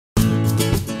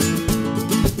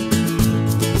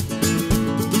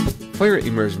Fire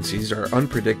emergencies are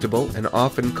unpredictable and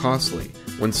often costly.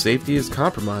 When safety is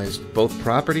compromised, both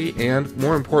property and,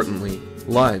 more importantly,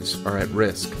 lives are at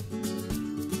risk.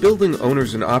 Building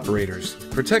owners and operators,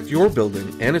 protect your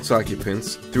building and its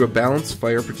occupants through a balanced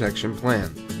fire protection plan,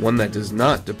 one that does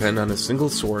not depend on a single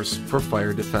source for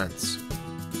fire defense.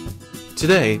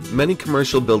 Today, many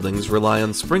commercial buildings rely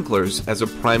on sprinklers as a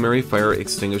primary fire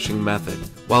extinguishing method.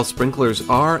 While sprinklers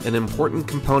are an important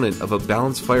component of a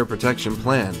balanced fire protection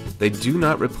plan, they do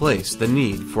not replace the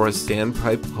need for a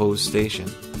standpipe hose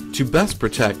station. To best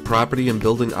protect property and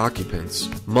building occupants,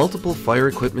 multiple fire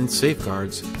equipment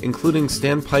safeguards, including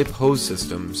standpipe hose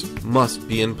systems, must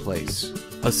be in place.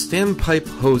 A standpipe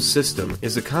hose system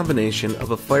is a combination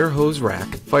of a fire hose rack,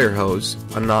 fire hose,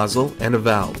 a nozzle, and a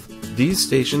valve. These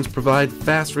stations provide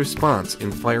fast response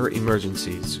in fire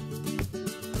emergencies.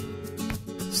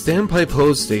 Standpipe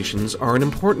hose stations are an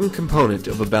important component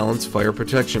of a balanced fire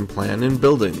protection plan in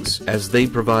buildings, as they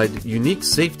provide unique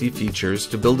safety features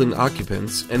to building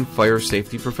occupants and fire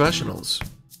safety professionals.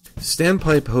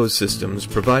 Standpipe hose systems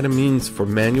provide a means for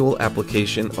manual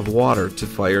application of water to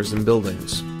fires in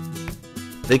buildings.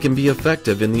 They can be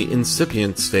effective in the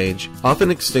incipient stage,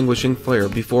 often extinguishing fire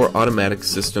before automatic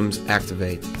systems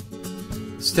activate.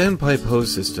 Standpipe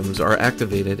hose systems are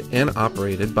activated and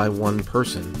operated by one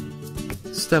person.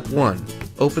 Step 1.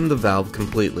 Open the valve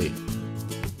completely.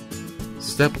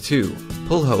 Step 2.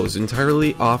 Pull hose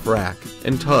entirely off rack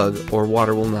and tug or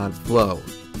water will not flow.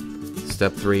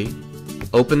 Step 3.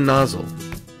 Open nozzle.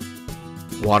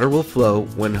 Water will flow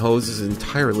when hose is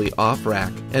entirely off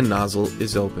rack and nozzle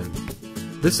is open.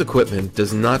 This equipment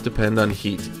does not depend on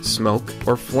heat, smoke,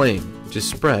 or flame to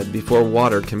spread before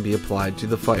water can be applied to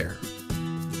the fire.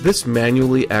 This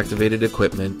manually activated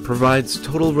equipment provides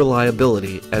total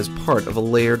reliability as part of a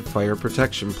layered fire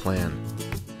protection plan.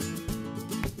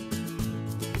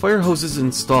 Fire hoses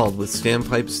installed with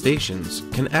standpipe stations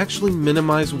can actually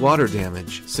minimize water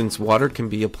damage, since water can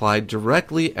be applied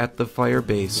directly at the fire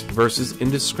base versus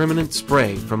indiscriminate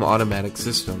spray from automatic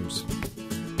systems.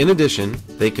 In addition,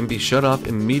 they can be shut off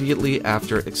immediately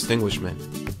after extinguishment.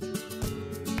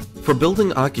 For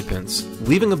building occupants,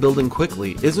 leaving a building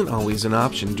quickly isn't always an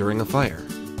option during a fire.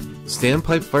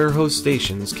 Standpipe fire hose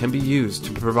stations can be used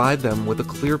to provide them with a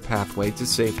clear pathway to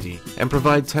safety and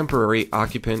provide temporary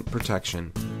occupant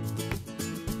protection.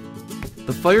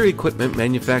 The Fire Equipment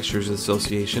Manufacturers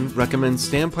Association recommends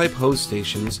standpipe hose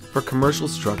stations for commercial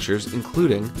structures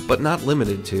including, but not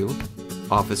limited to,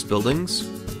 office buildings,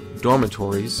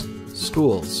 dormitories,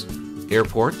 schools,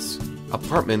 airports,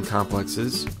 apartment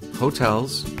complexes,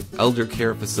 hotels, elder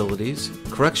care facilities,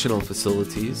 correctional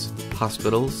facilities,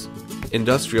 hospitals,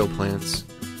 industrial plants,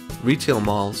 retail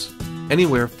malls,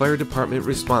 anywhere fire department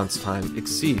response time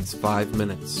exceeds 5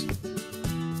 minutes.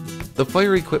 The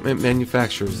Fire Equipment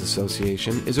Manufacturers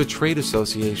Association is a trade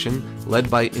association led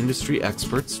by industry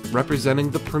experts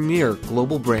representing the premier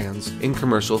global brands in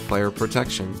commercial fire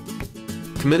protection.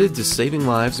 Committed to saving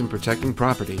lives and protecting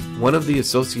property, one of the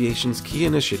association's key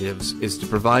initiatives is to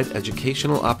provide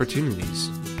educational opportunities.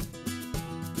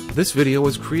 This video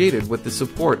was created with the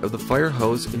support of the Fire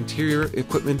Hose Interior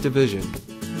Equipment Division.